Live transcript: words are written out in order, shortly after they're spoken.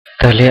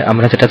তাহলে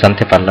আমরা যেটা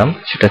জানতে পারলাম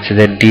সেটা হচ্ছে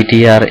যে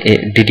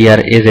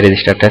DDR-A যে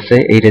রেজিস্টারটা আছে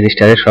এই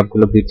রেজিস্টারের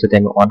সবগুলো বিট যদি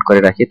আমি অন করে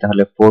রাখি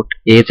তাহলে পোর্ট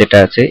A যেটা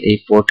আছে এই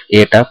পোর্ট A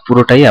টা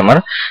পুরোটাই আমার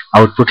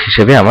আউটপুট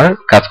হিসেবে আমার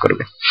কাজ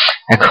করবে।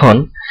 এখন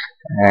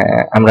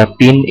আমরা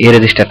পিন A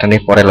রেজিস্টারটা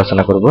নিয়ে পরে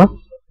আলোচনা করব,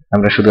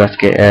 আমরা শুধু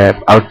আজকে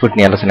আউটপুট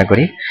নিয়ে আলোচনা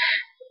করি।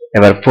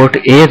 এবার পোর্ট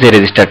A যে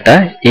রেজিস্টারটা,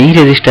 এই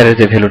রেজিস্টারের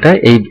যে ভ্যালুটা,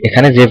 এই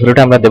এখানে যে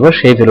ভ্যালুটা আমরা দেব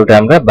সেই ভ্যালুটা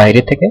আমরা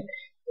বাইরে থেকে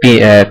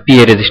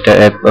PA রেজিস্টার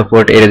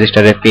পোর্ট A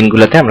রেজিস্টারের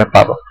পিনগুলোতে আমরা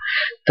পাবো।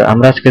 তো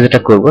আমরা আজকে যেটা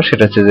করব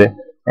সেটা হচ্ছে যে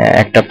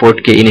একটা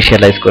পোর্টকে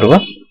ইনিশিয়ালাইজ করব।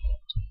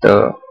 তো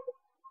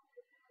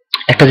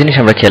একটা জিনিস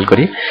আমরা খেয়াল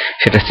করি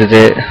সেটা হচ্ছে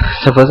যে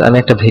সাপোজ আমি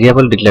একটা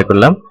ভেরিয়েবল ডিক্লেয়ার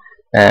করলাম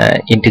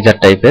ইন্টিজার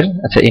টাইপের,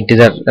 আচ্ছা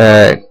ইন্টিজার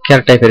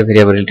ক্যার টাইপের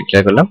ভেরিয়েবল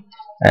ডিক্লেয়ার করলাম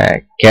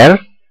ক্যার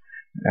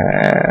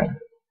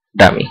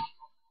ডামি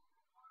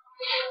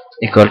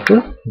ইকুয়াল টু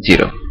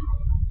 0।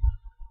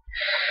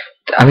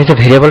 আমি যে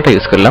ভেরিয়েবলটা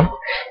ইউজ করলাম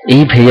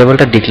এই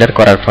ভেরিয়েবলটা ডিক্লেয়ার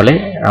করার ফলে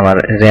আমার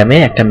র্যামে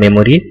একটা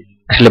মেমোরি,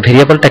 আসলে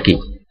ভেরিয়েবলটা কি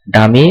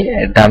ডামি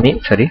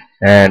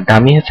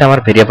হচ্ছে আমার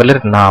ভেরিয়েবলের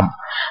নাম,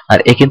 আর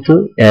এ কিন্তু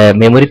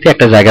মেমোরিতে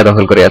একটা জায়গা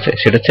দখল করে আছে,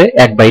 সেটা হচ্ছে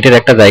 1 বাইটের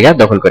একটা জায়গা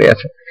দখল করে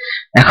আছে।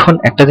 এখন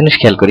একটা জিনিস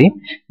খেয়াল করি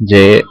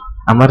যে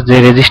আমার যে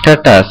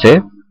রেজিস্টারটা আছে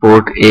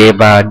পোর্ট A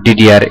বা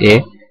DDR-A,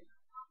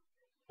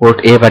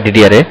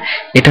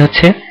 এটা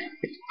হচ্ছে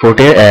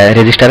পোর্টের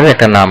রেজিস্টারের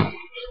একটা নাম।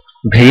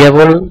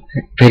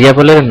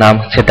 ভেরিয়েবলের নাম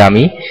হচ্ছে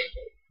ডামি,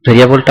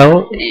 ভেরিয়েবলটাও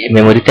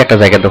মেমোরিতে একটা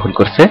জায়গা দখল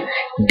করছে।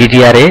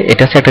 DDR-A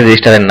এটা হচ্ছে একটা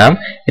রেজিস্টারের নাম,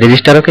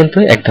 রেজিস্টারও কিন্তু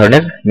এক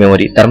ধরনের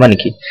মেমোরি। তার মানে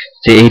কি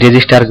যে এই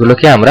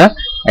রেজিস্টারগুলোকে আমরা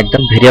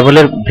একদম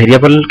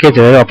ভেরিয়েবলকে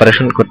যেভাবে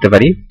অপারেশন করতে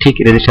পারি ঠিক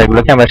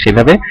রেজিস্টারগুলোকে আমরা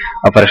সেভাবে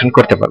অপারেশন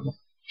করতে পারবো।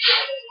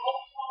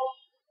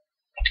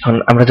 এখন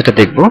আমরা যেটা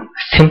দেখব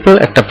সিম্পল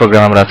একটা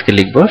প্রোগ্রাম আমরা আজকে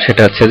লিখব,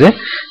 সেটা হচ্ছে যে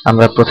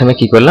আমরা প্রথমে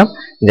কি করলাম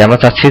যে আমরা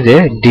চাচ্ছি যে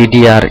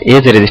DDR-A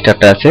যে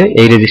রেজিস্টারটা আছে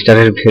এই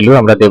রেজিস্টারের ভ্যালু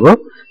আমরা দেব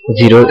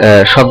 0,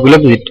 সবগুলো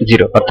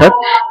 0, অর্থাৎ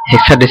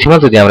হেক্সাডেসিমাল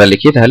যদি আমরা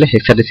লিখি তাহলে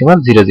হেক্সাডেসিমাল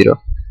 00,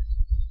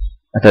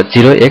 অর্থাৎ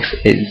 0x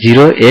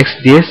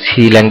দিয়ে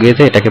সি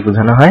ল্যাঙ্গুয়েজে এটাকে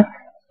বোঝানো হয়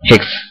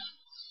হেক্স,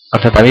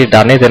 অর্থাৎ আমি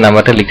ডানে যে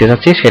নাম্বারটা লিখতে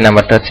চাচ্ছি সেই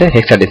নাম্বারটা হচ্ছে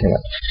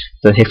হেক্সাডেসিমাল।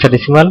 তো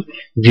হেক্সাডেসিমাল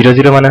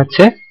 00 মানে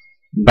হচ্ছে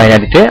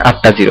বাইনারিতে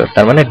 8টা 0,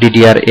 তার মানে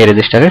DDR-A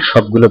রেজিস্টারের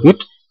সবগুলো বিট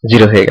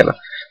 0 হয়ে গেল।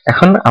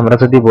 এখন আমরা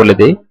যদি বলে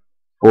দেই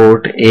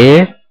port A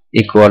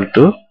equal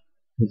to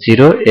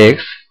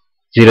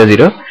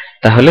 0x00,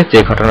 তাহলে যে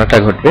ঘটনাটা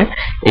ঘটবে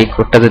এই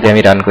কোডটা যদি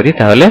আমি রান করি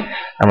তাহলে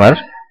আমার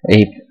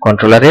এই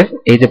কন্ট্রোলারের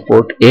এই যে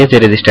পোর্ট A যে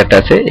রেজিস্টারটা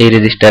আছে এই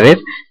রেজিস্টারের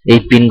এই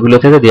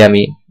পিনগুলোতে যদি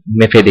আমি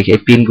মেপে দেখি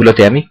এই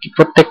পিনগুলোতে আমি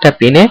প্রত্যেকটা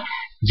পিনে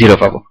 0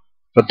 পাবো,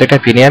 প্রত্যেকটা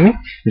পিনে আমি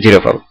 0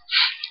 পাবো।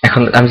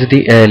 এখন আমি যদি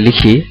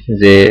লিখি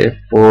যে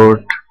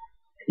port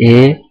A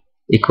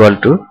equal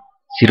to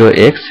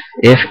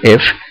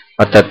 0xFF,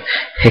 অর্থাৎ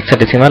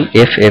হেক্সাডেসিমাল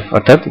FF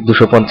অর্থাৎ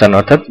 255,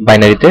 অর্থাৎ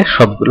বাইনারিতে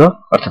সবগুলো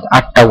অর্থাৎ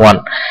 8টা 1,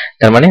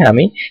 তার মানে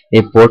আমি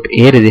এই পোর্ট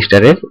A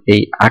রেজিস্টারের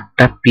এই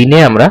 8টা পিনে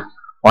আমরা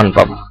অন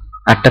পাবো,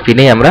 8টা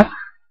পিনেই আমরা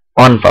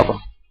অন পাবো।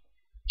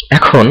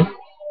 এখন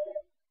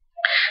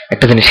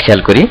একটা জিনিস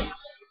খেয়াল করি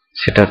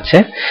সেটা হচ্ছে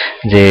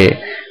যে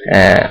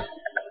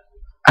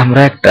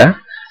আমরা একটা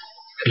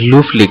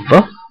লুপ লিখব,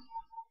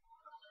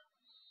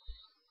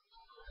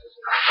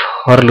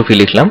 ফর লুপই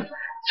লিখলাম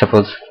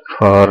সাপোজ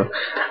ফর।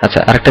 আচ্ছা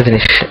আরেকটা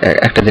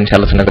জিনিস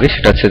আলোচনা করি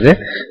সেটা হচ্ছে যে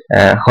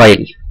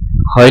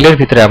হোয়াইলের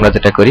ভিতরে আমরা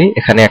যেটা করি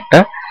এখানে একটা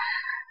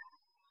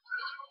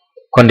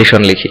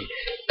কন্ডিশন লিখি,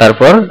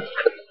 তারপর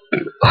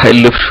হোয়াইল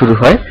লুপ শুরু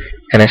হয়,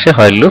 এখানে এসে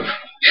হোয়াইল লুপ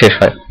শেষ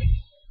হয়।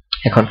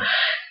 এখন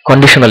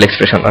কন্ডিশনাল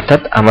এক্সপ্রেশন,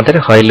 অর্থাৎ আমাদের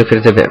হোয়াইল লুপের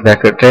যে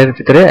ব্র্যাকেটের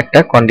ভিতরে একটা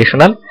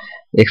কন্ডিশনাল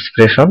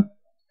এক্সপ্রেশন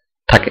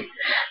থাকে।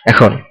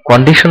 এখন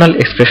কন্ডিশনাল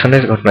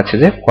এক্সপ্রেশনের ঘটনা হচ্ছে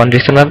যে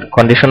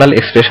কন্ডিশনাল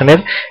এক্সপ্রেশনের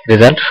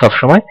রেজাল্ট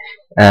সবসময়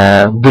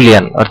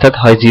বুলিয়ান, অর্থাৎ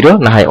হয় 0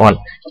 না হয় 1।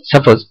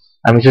 সাপোজ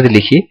আমি যদি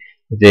লিখি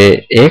যে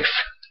x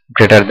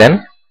গ্রেটার দেন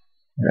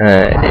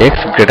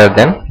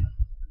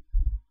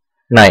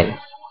 9,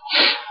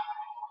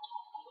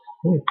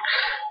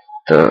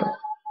 তো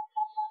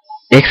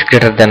x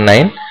গ্রেটার দেন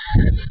 9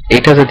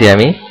 এটা যদি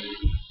আমি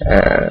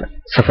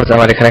সাপোজ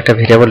আমার এখানে একটা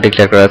ভেরিয়েবল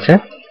ডিক্লেয়ার করা আছে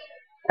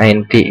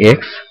int x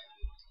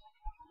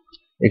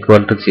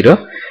ইকুয়াল টু 0,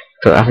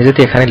 তো আমি যদি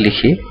এখানে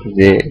লিখি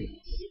যে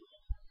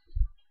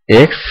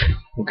x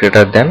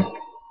গ্রেটার দেন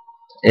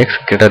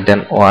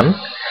 1,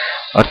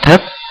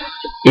 অর্থাৎ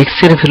x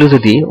এর ভ্যালু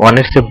যদি 1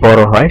 এর চেয়ে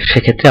বড় হয়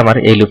সেক্ষেত্রে আমার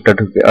এই লুপটা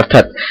ঢুকবে,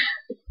 অর্থাৎ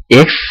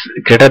x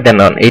গ্রেটার দেন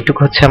 1 এইটুকু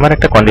হচ্ছে আমার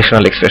একটা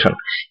কন্ডিশনাল এক্সপ্রেশন।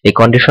 এই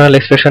কন্ডিশনাল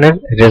এক্সপ্রেশনের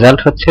রেজাল্ট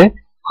হচ্ছে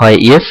হয়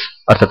ইয়েস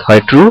অর্থাৎ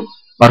হয় ট্রু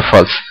অর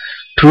ফলস।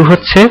 ট্রু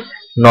হচ্ছে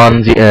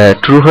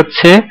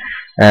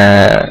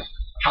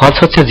ফলস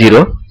হচ্ছে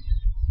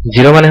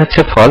 0 মানে হচ্ছে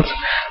ফলস,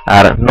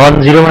 আর নন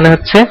 0 মানে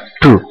হচ্ছে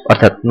ট্রু,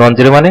 অর্থাৎ নন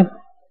 0 মানে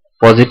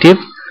পজিটিভ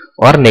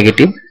অর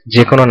নেগেটিভ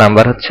যে কোনো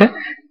নাম্বার হচ্ছে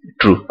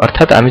ট্রু।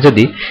 অর্থাৎ আমি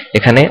যদি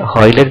এখানে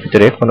হোয়াইলের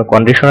ভিতরে কোনো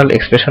কন্ডিশনাল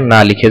এক্সপ্রেশন না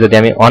লিখে যদি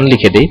আমি অন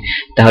লিখে দেই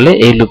তাহলে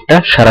এই লুপটা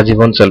সারা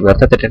জীবন চলবে,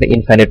 অর্থাৎ এটা একটা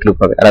ইনফাইনাইট লুপ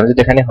হবে। আর আমি যদি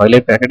এখানে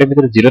হোয়াইলের ব্র্যাকেটের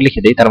ভিতরে 0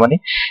 লিখে দেই তার মানে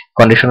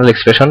কন্ডিশনাল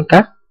এক্সপ্রেশনটা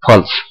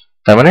ফলস,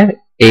 তার মানে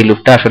এই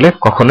লুপটা আসলে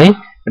কখনোই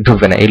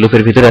ঢুকবে না, এই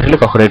লুপের ভিতরে আসলে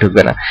কখনোই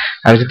ঢুকবে না।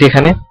 আমি যদি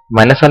এখানে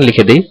 -1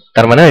 লিখে দিই,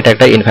 তার মানে এটা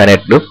একটা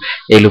ইনফাইনাইট লুপ,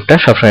 এই লুপটা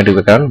সবসময়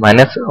ঢুকবে, কারণ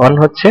 -1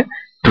 হচ্ছে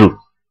ট্রু,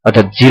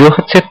 অর্থাৎ 0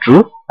 হচ্ছে ট্রু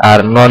আর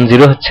নন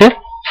জিরো হচ্ছে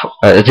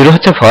 0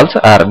 হচ্ছে ফলস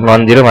আর নন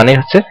জিরো মানে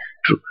হচ্ছে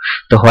ট্রু।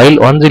 তো হোয়াইল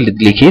অন যদি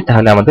লিখি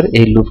তাহলে আমাদের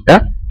এই লুপটা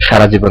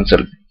সারা জীবন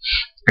চলবে।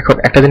 এখন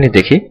একটা জিনিস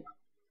দেখি,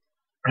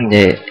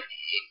 যে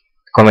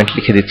কমেন্ট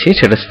লিখে দিচ্ছি,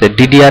 সেটা হচ্ছে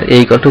DDRA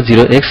 =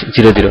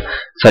 0x00,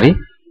 সরি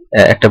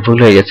একটা ভুল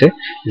হয়ে গেছে,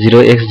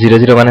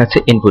 0x00 মানে হচ্ছে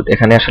ইনপুট,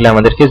 এখানে আসলে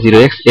আমাদেরকে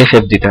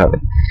 0xFF দিতে হবে।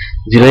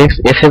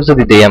 0xFF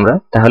যদি দেই আমরা,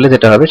 তাহলে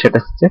যেটা হবে সেটা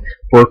হচ্ছে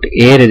পোর্ট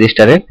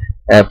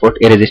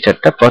এ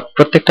রেজিস্টারটা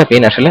প্রত্যেকটা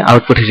পিন আসলে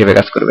আউটপুট হিসেবে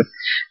কাজ করবে।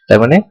 তার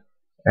মানে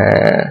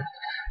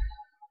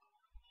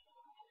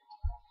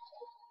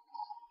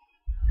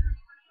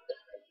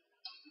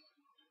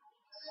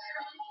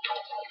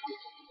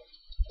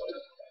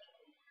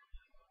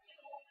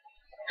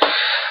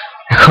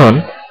এখন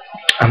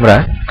আমরা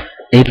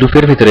এই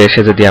লুপের ভিতরে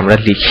এসে যদি আমরা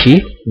লিখি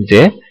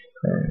যে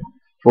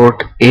পোর্ট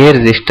এ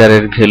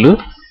রেজিস্টারের ভ্যালু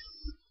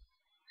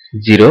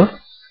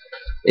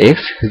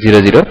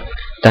 0x00,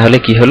 তাহলে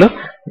কি হলো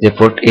যে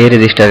পোর্ট এ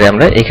রেজিস্টারে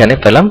আমরা এখানে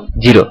পেলাম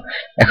 0।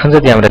 এখন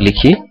যদি আমরা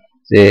লিখি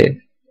যে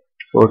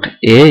পোর্ট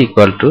এ =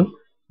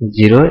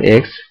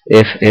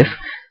 0xFF,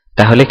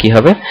 তাহলে কি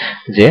হবে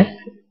যে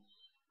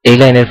এই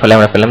লাইনের ফলে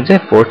আমরা পেলাম যে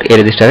পোর্ট এ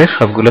রেজিস্টারের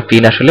সবগুলো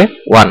পিন আসলে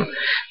 1।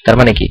 তার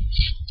মানে কি,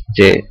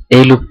 যে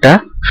এই লুপটা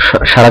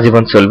সারা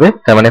জীবন চলবে,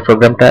 তার মানে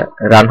প্রোগ্রামটা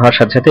রান হওয়ার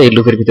সাথে সাথে এই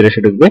লুপের ভিতরে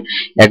এসে ঢুকবে,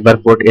 একবার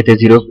পোর্ট এতে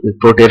 0,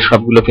 পোর্ট এর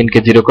সবগুলো পিনকে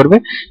 0 করবে,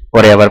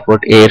 পরে আবার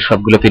পোর্ট এ এর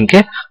সবগুলো পিনকে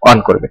অন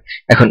করবে।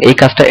 এখন এই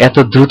কাজটা এত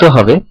দ্রুত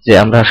হবে যে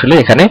আমরা আসলে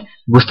এখানে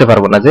বুঝতে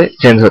পারবো না যে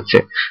চেঞ্জ হচ্ছে।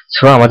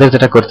 সো আমাদের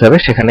যেটা করতে হবে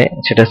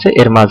সেটা হচ্ছে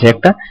এর মাঝে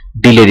একটা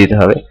ডিলে দিতে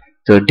হবে।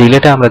 তো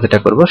ডিলেটা আমরা যেটা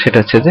করব সেটা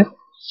হচ্ছে যে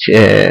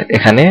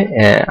এখানে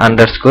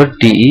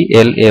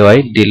 _DELAY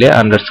ডিলে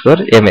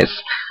 _ms,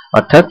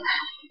 অর্থাৎ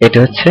এটা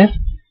হচ্ছে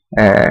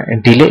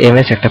ডিলে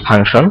ms একটা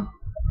ফাংশন,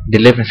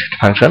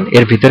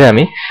 এর ভিতরে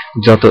আমি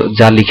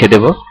যা লিখে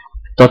দেব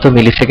তত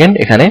মিলিসেকেন্ড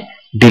এখানে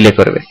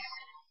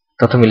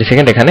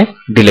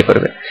ডিলে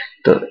করবে।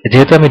 তো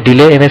যেহেতু আমি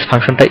ডিলে ms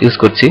ফাংশনটা ইউজ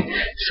করছি,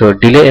 সো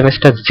ডিলে ms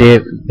টা যে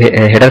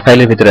হেডার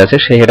ফাইলের ভিতরে আছে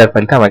সেই হেডার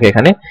ফাইলটা আমাকে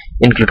এখানে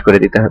ইনক্লুড করে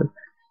দিতে হবে।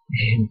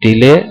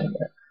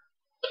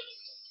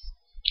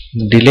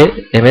 ডিলে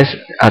ms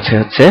আছে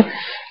হচ্ছে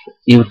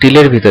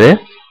ইউটিলের ভিতরে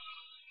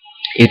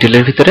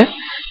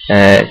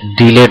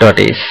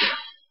delay.h।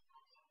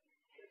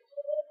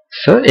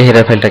 সো এই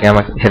হেডার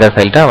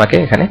ফাইলটা আমাকে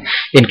এখানে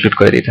ইনক্লুড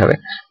করে দিতে হবে।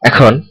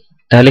 এখন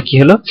তাহলে কি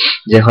হলো,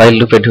 যে হোয়াইল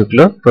লুপে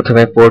ঢুকলো,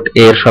 প্রথমে পোর্ট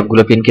এ এর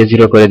সবগুলো পিনকে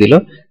 0 করে দিল,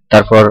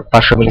 তারপর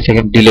 500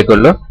 মিলিসেকেন্ড ডিলে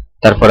করলো,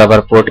 তারপর আবার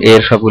পোর্ট এ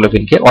এর সবগুলো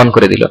পিনকে অন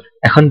করে দিল।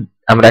 এখন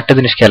আমরা একটা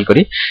জিনিস খেয়াল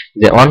করি,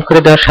 যে অন করে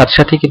দেওয়ার সাথে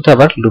সাথেই কিন্তু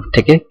আবার লুপ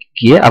থেকে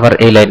গিয়ে আবার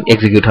এই লাইন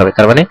এক্সিকিউট হবে,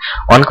 তার মানে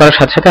অন করার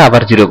সাথে সাথে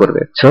আবার 0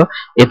 করবে। সো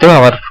এতেও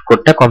আমার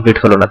কোডটা কমপ্লিট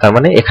হলো না, তার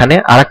মানে এখানে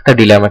আরেকটা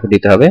ডিলে আমাকে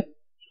দিতে হবে।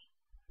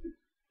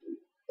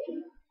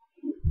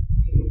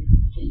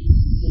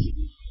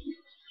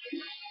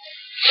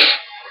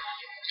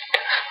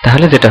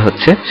 তাহলে যেটা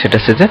হচ্ছে সেটা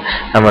হচ্ছে যে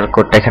আমার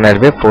কোডটা এখানে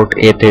আসবে, পোর্ট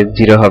এ তে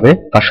 0 হবে,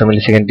 500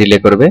 মিলিসেকেন্ড ডিলে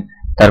করবে,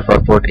 তারপর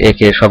পোর্ট এ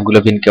কে সবগুলো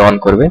পিনকে অন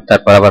করবে,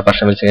 তারপর আবার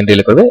 500 মিলিসেকেন্ড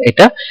ডিলে করবে,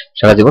 এটা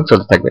সারা জীবন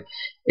চলতে থাকবে।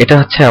 এটা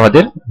হচ্ছে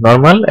আমাদের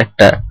নরমাল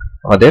একটা,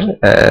 আমাদের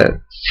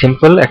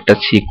সিম্পল একটা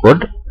সি কোড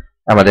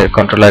আমাদের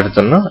কন্ট্রোলারের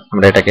জন্য।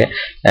 আমরা এটাকে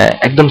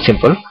একদম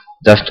সিম্পল,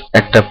 জাস্ট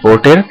একটা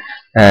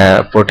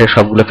পোর্টের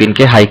সবগুলো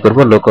পিনকে হাই করব,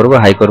 লো করব,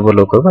 হাই করব,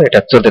 লো করব, এটা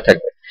চলতে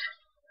থাকবে।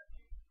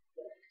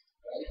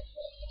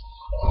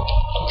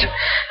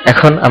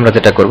 এখন আমরা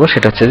যেটা করব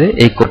সেটা হচ্ছে যে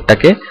এই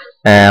কোডটাকে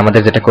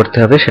আমাদের যেটা করতে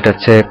হবে সেটা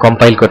হচ্ছে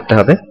কম্পাইল করতে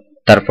হবে,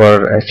 তারপর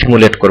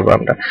সিমুলেট করব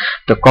আমরা।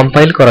 তো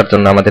কম্পাইল করার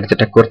জন্য আমাদের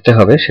যেটা করতে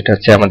হবে সেটা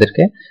হচ্ছে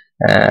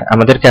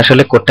আমাদেরকে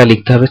আসলে কোডটা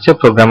লিখতে হবে হচ্ছে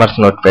প্রোগ্রামারস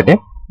নোটপ্যাডে,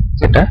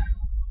 যেটা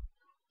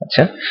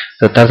আচ্ছা।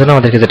 তো তার জন্য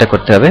আমাদেরকে যেটা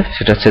করতে হবে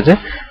সেটা হচ্ছে যে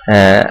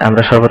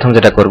আমরা সর্বপ্রথম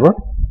যেটা করব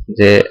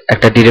যে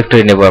একটা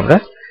ডিরেক্টরি নেব, আমরা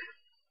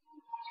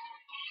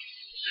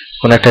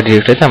কোন একটা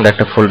ডিরেক্টরিতে আমরা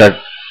একটা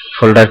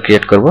ফোল্ডার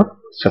ক্রিয়েট করব।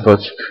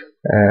 সাপোজ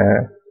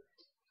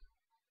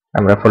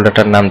আমরা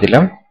ফোল্ডারটার নাম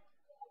দিলাম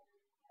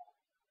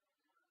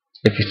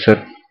এপিসোড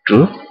 2।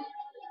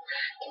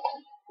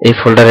 এই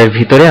ফোল্ডারের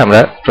ভিতরে আমরা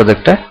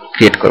প্রজেক্টটা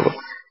ক্রিয়েট করব।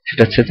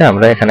 সেটা হচ্ছে যে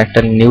আমরা এখানে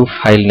একটা নিউ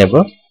ফাইল নেব,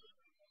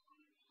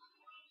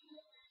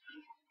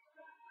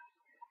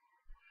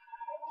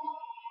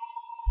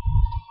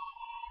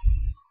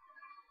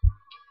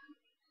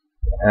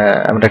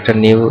 আমরা একটা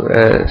নিউ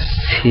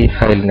সি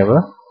ফাইল নেব।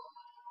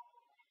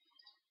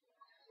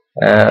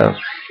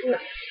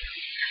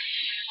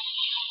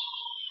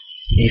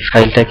 এই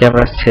ফাইলটাকে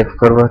আমরা সেভ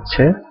করব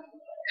হচ্ছে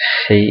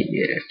সেই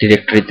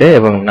ডিরেক্টরিতে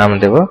এবং নাম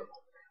দেব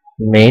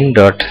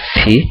main.c,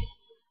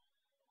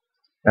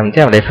 নাম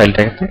দিয়ে আমরা এই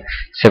ফাইলটাকে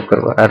সেভ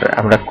করব। আর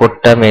আমরা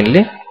কোডটা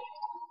মেইনলি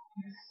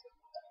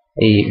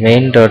এই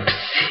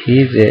main.c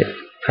যে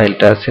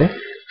ফাইলটা আছে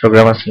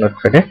প্রোগ্রামারস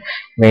নোটপ্যাডে,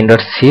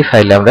 main.c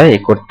ফাইলে আমরা এই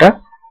কোডটা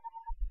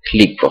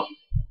লিখব।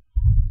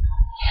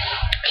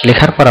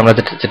 লেখার পর আমরা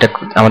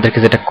আমাদেরকে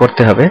যেটা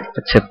করতে হবে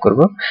সেভ করব।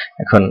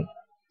 এখন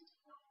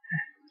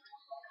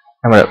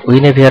আমরা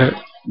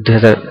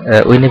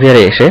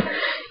উইনেভিয়ারে এসে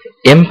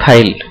এম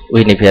ফাইল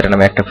উইনেভিয়ার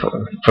নামে একটা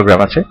প্রোগ্রাম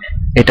আছে,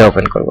 এটা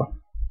ওপেন করব।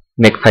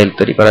 মেক ফাইল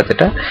তৈরি করা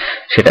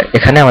সেটা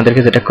এখানে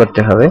আমাদেরকে যেটা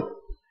করতে হবে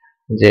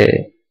যে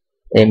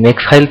এই মেক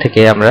ফাইল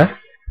থেকে আমরা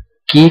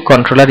কি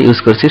কন্ট্রোলার ইউজ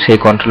করছি সেই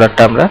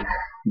কন্ট্রোলারটা আমরা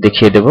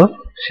দেখিয়ে দেব।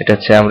 সেটা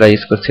হচ্ছে আমরা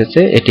ইউজ করছি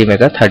হচ্ছে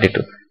ATmega32।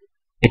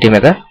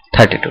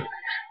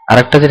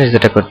 আরেকটা জিনিস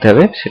যেটা করতে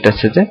হবে সেটা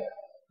হচ্ছে যে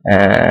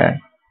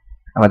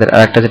আমাদের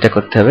আরেকটা যেটা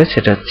করতে হবে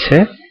সেটা হচ্ছে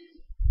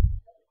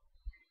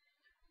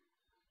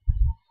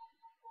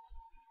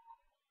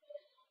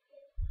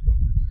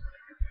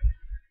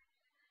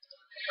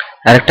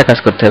আরেকটা কাজ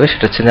করতে হবে,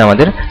 সেটা হচ্ছে যে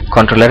আমাদের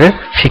কন্ট্রোলারের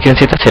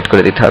ফ্রিকোয়েন্সিটা সেট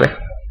করে দিতে হবে।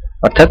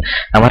 অর্থাৎ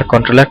আমার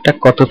কন্ট্রোলারটা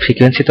কত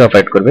ফ্রিকোয়েন্সিতে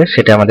অপারেট করবে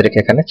সেটা আমাদেরকে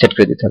এখানে সেট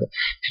করে দিতে হবে।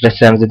 সেটা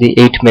হচ্ছে আমি যদি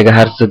 8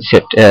 মেগাহার্টজ যদি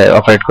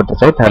অপারেট করতে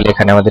চাই, তাহলে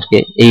এখানে আমাদেরকে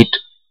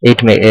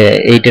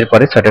 8 এর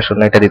পরে 6টা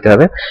শূন্য এটা দিতে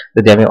হবে।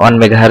 যদি আমি 1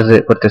 মেগাহার্টজ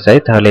করতে চাই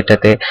তাহলে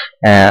এটাতে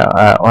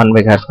 1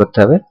 মেগাহার্টজ করতে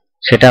হবে।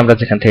 সেটা আমরা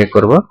যেখান থেকে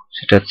করব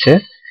সেটা হচ্ছে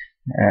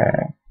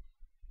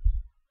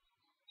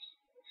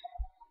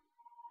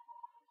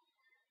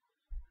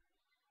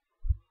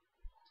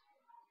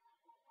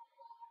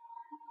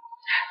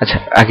আচ্ছা,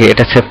 আগে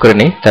এটা সেভ করে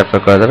নিই, তারপর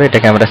করা যাবে।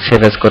 এটাকে আমরা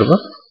সেভ এজ করব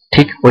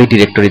ঠিক ওই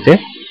ডিরেক্টরিতে,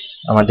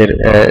 আমাদের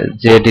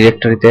যে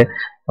ডিরেক্টরিতে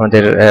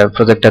আমাদের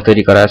প্রজেক্টটা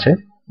তৈরি করা আছে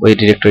ওই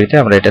ডিরেক্টরিতে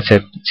আমরা এটা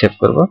সেভ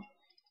করব।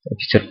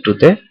 এপিসোড 2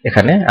 তে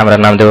এখানে আমরা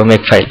নাম দেব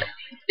মেক ফাইল।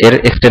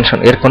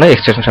 এর কোনো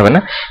এক্সটেনশন হবে না,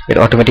 এর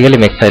অটোমেটিক্যালি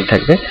মেক ফাইল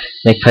থাকবে।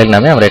 মেক ফাইল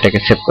নামে আমরা এটাকে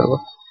সেভ করব।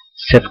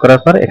 সেভ করার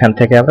পর এখান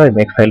থেকে আমরা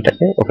মেক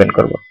ফাইলটাকে ওপেন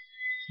করব।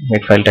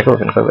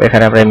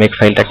 এখানে আমরা এই মেক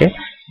ফাইলটাকে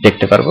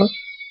দেখতে পারবো।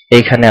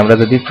 এইখানে আমরা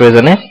যদি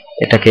প্রয়োজনে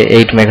এটাকে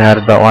 8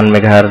 মেগাহার্টজ বা 1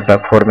 মেগাহার্টজ বা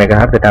 4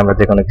 মেগাহার্টজ এটা আমরা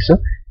যে কোনো কিছু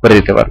করে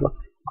দিতে পারবো।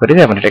 করে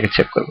দিয়ে আমরা এটাকে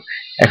চেক করব।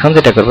 এখন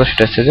যেটা করব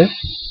সেটা হচ্ছে যে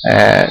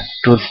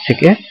টুলস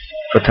থেকে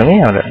প্রথমেই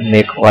আমরা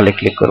মেক ওয়ালে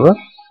ক্লিক করব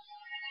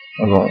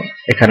এবং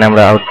এখানে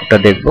আমরা আউটপুটটা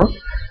দেখব।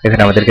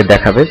 এখানে আমাদেরকে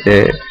দেখাবে যে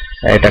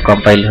এটা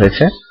কম্পাইল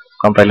হয়েছে।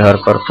 কম্পাইল হওয়ার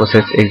পর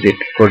প্রসেস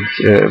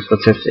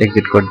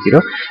এক্সিট কোড 0।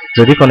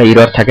 যদি কোনো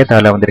এরর থাকে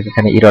তাহলে আমাদেরকে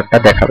এখানে এররটা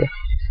দেখাবে।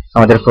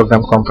 আমাদের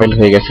প্রোগ্রাম কম্পাইল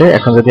হয়ে গেছে।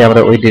 এখন যদি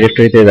আমরা ওই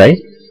ডিরেক্টরিতে যাই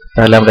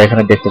তাহলে আমরা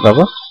এখানে দেখতে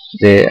পাবো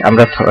যে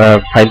আমরা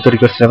ফাইল তৈরি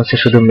করছিলাম হচ্ছে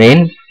শুধু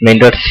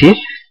main.c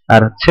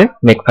আর হচ্ছে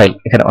মেক ফাইল।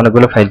 এখানে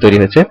অনেকগুলো ফাইল তৈরি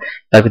হয়েছে,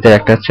 তার ভিতরে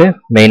একটা হচ্ছে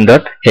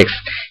main.hex।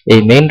 এই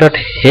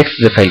main.hex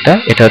যে ফাইলটা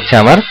এটা হচ্ছে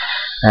আমার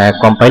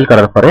কম্পাইল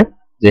করার পরে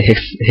যে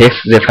hex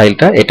যে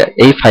ফাইলটা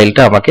এই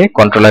ফাইলটা আমাকে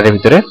কন্ট্রোলারের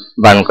ভিতরে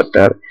বার্ন করতে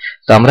হবে।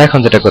 তো আমরা এখন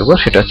যেটা করব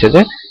সেটা হচ্ছে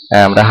যে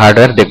আমরা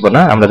হার্ডওয়্যার দেখব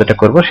না, আমরা যেটা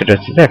করব সেটা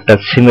হচ্ছে যে একটা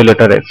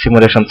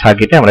সিমুলেশন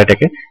সার্কিটে আমরা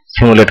এটাকে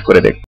সিমুলেট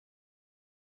করে দেখব।